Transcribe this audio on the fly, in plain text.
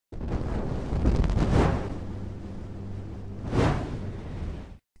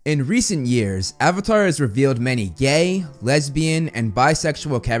In recent years, Avatar has revealed many gay, lesbian, and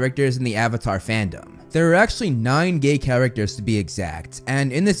bisexual characters in the Avatar fandom. There are actually 9 gay characters to be exact,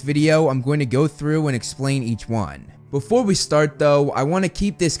 and in this video I'm going to go through and explain each one. Before we start though, I want to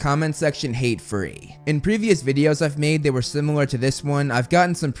keep this comment section hate-free. In previous videos I've made that were similar to this one, I've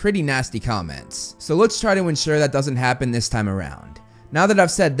gotten some pretty nasty comments, so let's try to ensure that doesn't happen this time around. Now that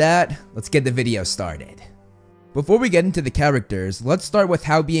I've said that, let's get the video started. Before we get into the characters, let's start with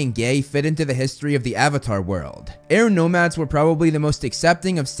how being gay fit into the history of the Avatar world. Air nomads were probably the most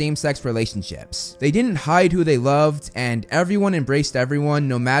accepting of same-sex relationships. They didn't hide who they loved, and everyone embraced everyone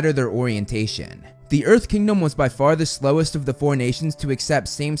no matter their orientation. The Earth Kingdom was by far the slowest of the 4 nations to accept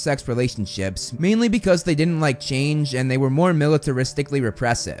same-sex relationships, mainly because they didn't like change and they were more militaristically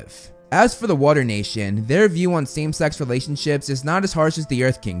repressive. As for the Water Nation, their view on same-sex relationships is not as harsh as the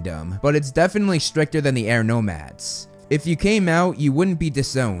Earth Kingdom, but it's definitely stricter than the Air Nomads. If you came out, you wouldn't be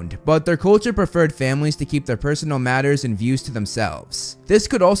disowned, but their culture preferred families to keep their personal matters and views to themselves. This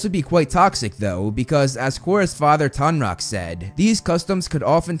could also be quite toxic though, because as Korra's father Tanrak said, these customs could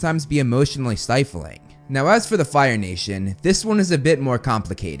oftentimes be emotionally stifling. Now as for the Fire Nation, this one is a bit more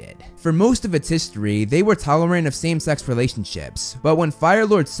complicated. For most of its history, they were tolerant of same-sex relationships, but when Fire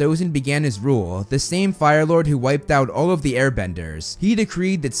Lord Sozin began his rule, the same Fire Lord who wiped out all of the airbenders, he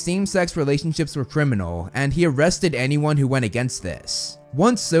decreed that same-sex relationships were criminal, and he arrested anyone who went against this.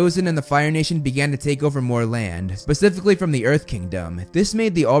 Once Sozin and the Fire Nation began to take over more land, specifically from the Earth Kingdom, this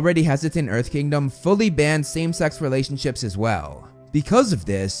made the already hesitant Earth Kingdom fully ban same-sex relationships as well. Because of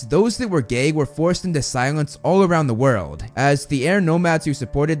this, those that were gay were forced into silence all around the world, as the Air Nomads who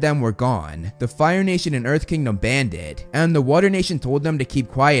supported them were gone, the Fire Nation and Earth Kingdom banned it, and the Water Nation told them to keep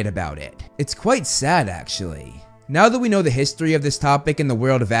quiet about it. It's quite sad actually. Now that we know the history of this topic in the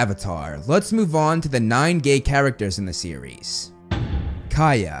world of Avatar, let's move on to the 9 gay characters in the series.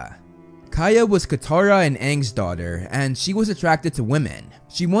 Kaya. Kaya was Katara and Aang's daughter, and she was attracted to women.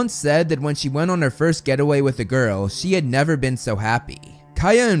 She once said that when she went on her first getaway with a girl, she had never been so happy.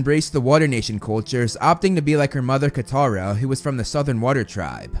 Kaya embraced the Water Nation cultures, opting to be like her mother Katara, who was from the Southern Water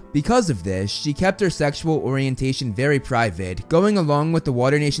Tribe. Because of this, she kept her sexual orientation very private, going along with the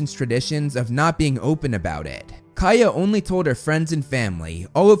Water Nation's traditions of not being open about it. Kaya only told her friends and family,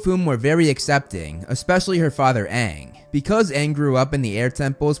 all of whom were very accepting, especially her father Aang. Because Aang grew up in the air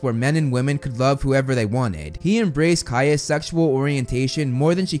temples where men and women could love whoever they wanted, he embraced Kaya's sexual orientation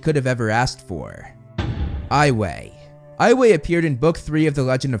more than she could have ever asked for. Aiwei. Aiwei appeared in Book 3 of The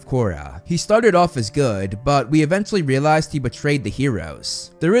Legend of Korra. He started off as good, but we eventually realized he betrayed the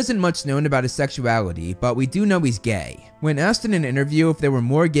heroes. There isn't much known about his sexuality, but we do know he's gay. When asked in an interview if there were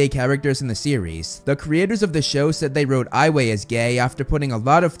more gay characters in the series, the creators of the show said they wrote Aiwei as gay after putting a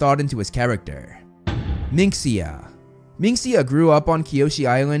lot of thought into his character. Minxia. Minxia grew up on Kyoshi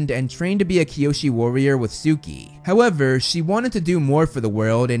Island and trained to be a Kyoshi warrior with Suki. However, she wanted to do more for the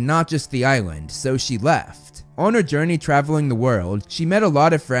world and not just the island, so she left. On her journey traveling the world, she met a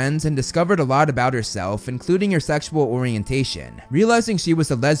lot of friends and discovered a lot about herself, including her sexual orientation. Realizing she was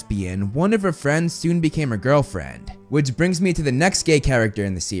a lesbian, one of her friends soon became her girlfriend. Which brings me to the next gay character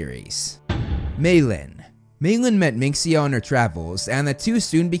in the series. Meilin. Meilin met Minxia on her travels, and the two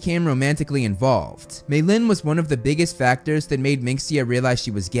soon became romantically involved. Meilin was one of the biggest factors that made Minxia realize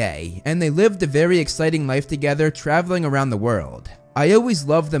she was gay, and they lived a very exciting life together traveling around the world. I always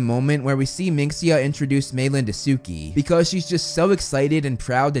love the moment where we see Minxia introduce Meilin to Suki, because she's just so excited and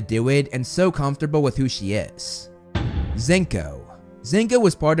proud to do it and so comfortable with who she is. Zenko. Zenko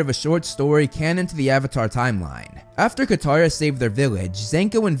was part of a short story canon to the Avatar timeline. After Katara saved their village,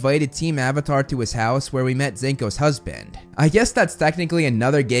 Zenko invited Team Avatar to his house where we met Zenko's husband. I guess that's technically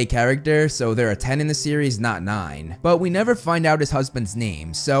another gay character, so there are 10 in the series, not 9. But we never find out his husband's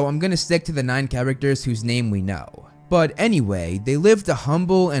name, so I'm gonna stick to the 9 characters whose name we know. But anyway, they lived a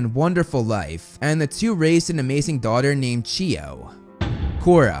humble and wonderful life, and the two raised an amazing daughter named Chiyo.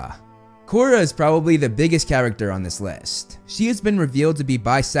 Korra. Korra is probably the biggest character on this list. She has been revealed to be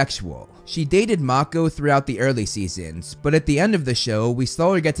bisexual. She dated Mako throughout the early seasons, but at the end of the show, we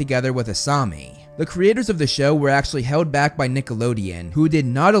saw her get together with Asami. The creators of the show were actually held back by Nickelodeon, who did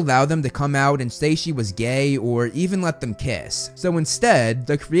not allow them to come out and say she was gay or even let them kiss. So instead,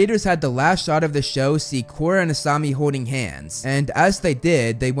 the creators had the last shot of the show see Korra and Asami holding hands, and as they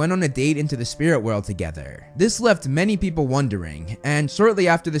did, they went on a date into the spirit world together. This left many people wondering, and shortly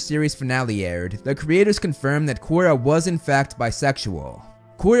after the series finale aired, the creators confirmed that Korra was in fact bisexual.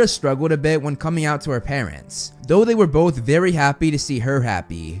 Korra struggled a bit when coming out to her parents. Though they were both very happy to see her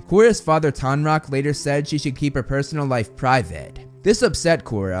happy, Korra's father Tanrak later said she should keep her personal life private. This upset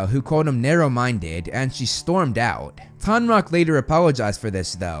Korra, who called him narrow-minded, and she stormed out. Tonraq later apologized for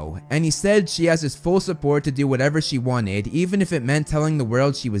this though, and he said she has his full support to do whatever she wanted, even if it meant telling the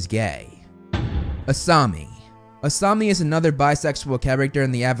world she was gay. Asami. Asami is another bisexual character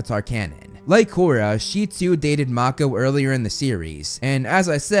in the Avatar canon. Like Korra, she too dated Mako earlier in the series, and as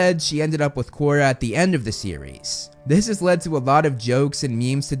I said, she ended up with Korra at the end of the series. This has led to a lot of jokes and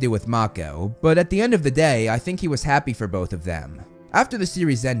memes to do with Mako, but at the end of the day, I think he was happy for both of them. After the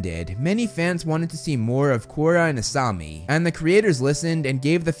series ended, many fans wanted to see more of Korra and Asami, and the creators listened and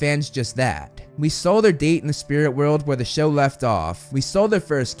gave the fans just that. We saw their date in the spirit world where the show left off, we saw their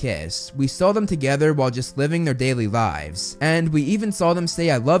first kiss, we saw them together while just living their daily lives, and we even saw them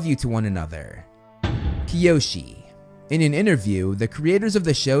say I love you to one another. Kyoshi. In an interview, the creators of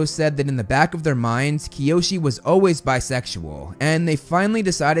the show said that in the back of their minds, Kyoshi was always bisexual, and they finally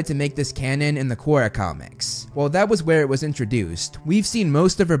decided to make this canon in the Korra comics. While that was where it was introduced, we've seen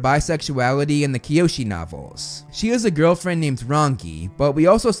most of her bisexuality in the Kyoshi novels. She has a girlfriend named Rangi, but we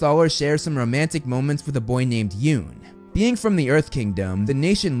also saw her share some romantic moments with a boy named Yoon. Being from the Earth Kingdom, the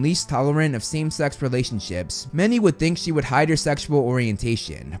nation least tolerant of same-sex relationships, many would think she would hide her sexual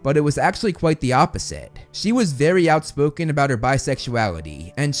orientation, but it was actually quite the opposite. She was very outspoken about her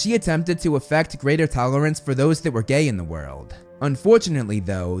bisexuality, and she attempted to effect greater tolerance for those that were gay in the world. Unfortunately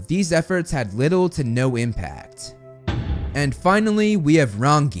though, these efforts had little to no impact. And finally, we have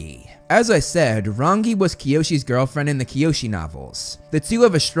Rangi. As I said, Rangi was Kyoshi's girlfriend in the Kyoshi novels. The two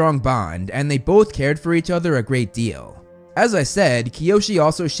have a strong bond, and they both cared for each other a great deal. As I said, Kyoshi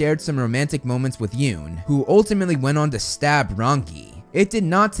also shared some romantic moments with Yoon, who ultimately went on to stab Rangi. It did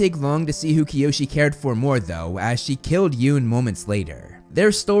not take long to see who Kyoshi cared for more though, as she killed Yoon moments later.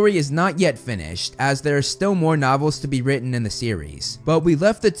 Their story is not yet finished, as there are still more novels to be written in the series, but we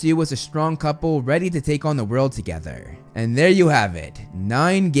left the two as a strong couple ready to take on the world together. And there you have it,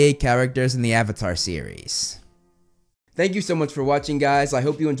 9 gay characters in the Avatar series. Thank you so much for watching, guys. I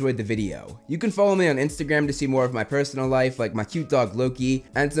hope you enjoyed the video. You can follow me on Instagram to see more of my personal life, like my cute dog Loki,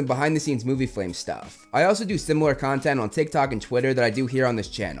 and some behind the scenes movie flame stuff. I also do similar content on TikTok and Twitter that I do here on this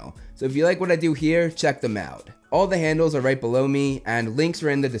channel, so if you like what I do here, check them out. All the handles are right below me, and links are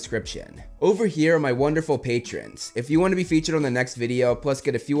in the description. Over here are my wonderful patrons. If you want to be featured on the next video, plus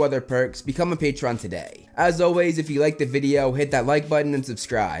get a few other perks, become a patron today. As always, if you liked the video, hit that like button and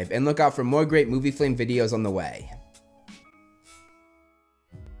subscribe, and look out for more great movie flame videos on the way.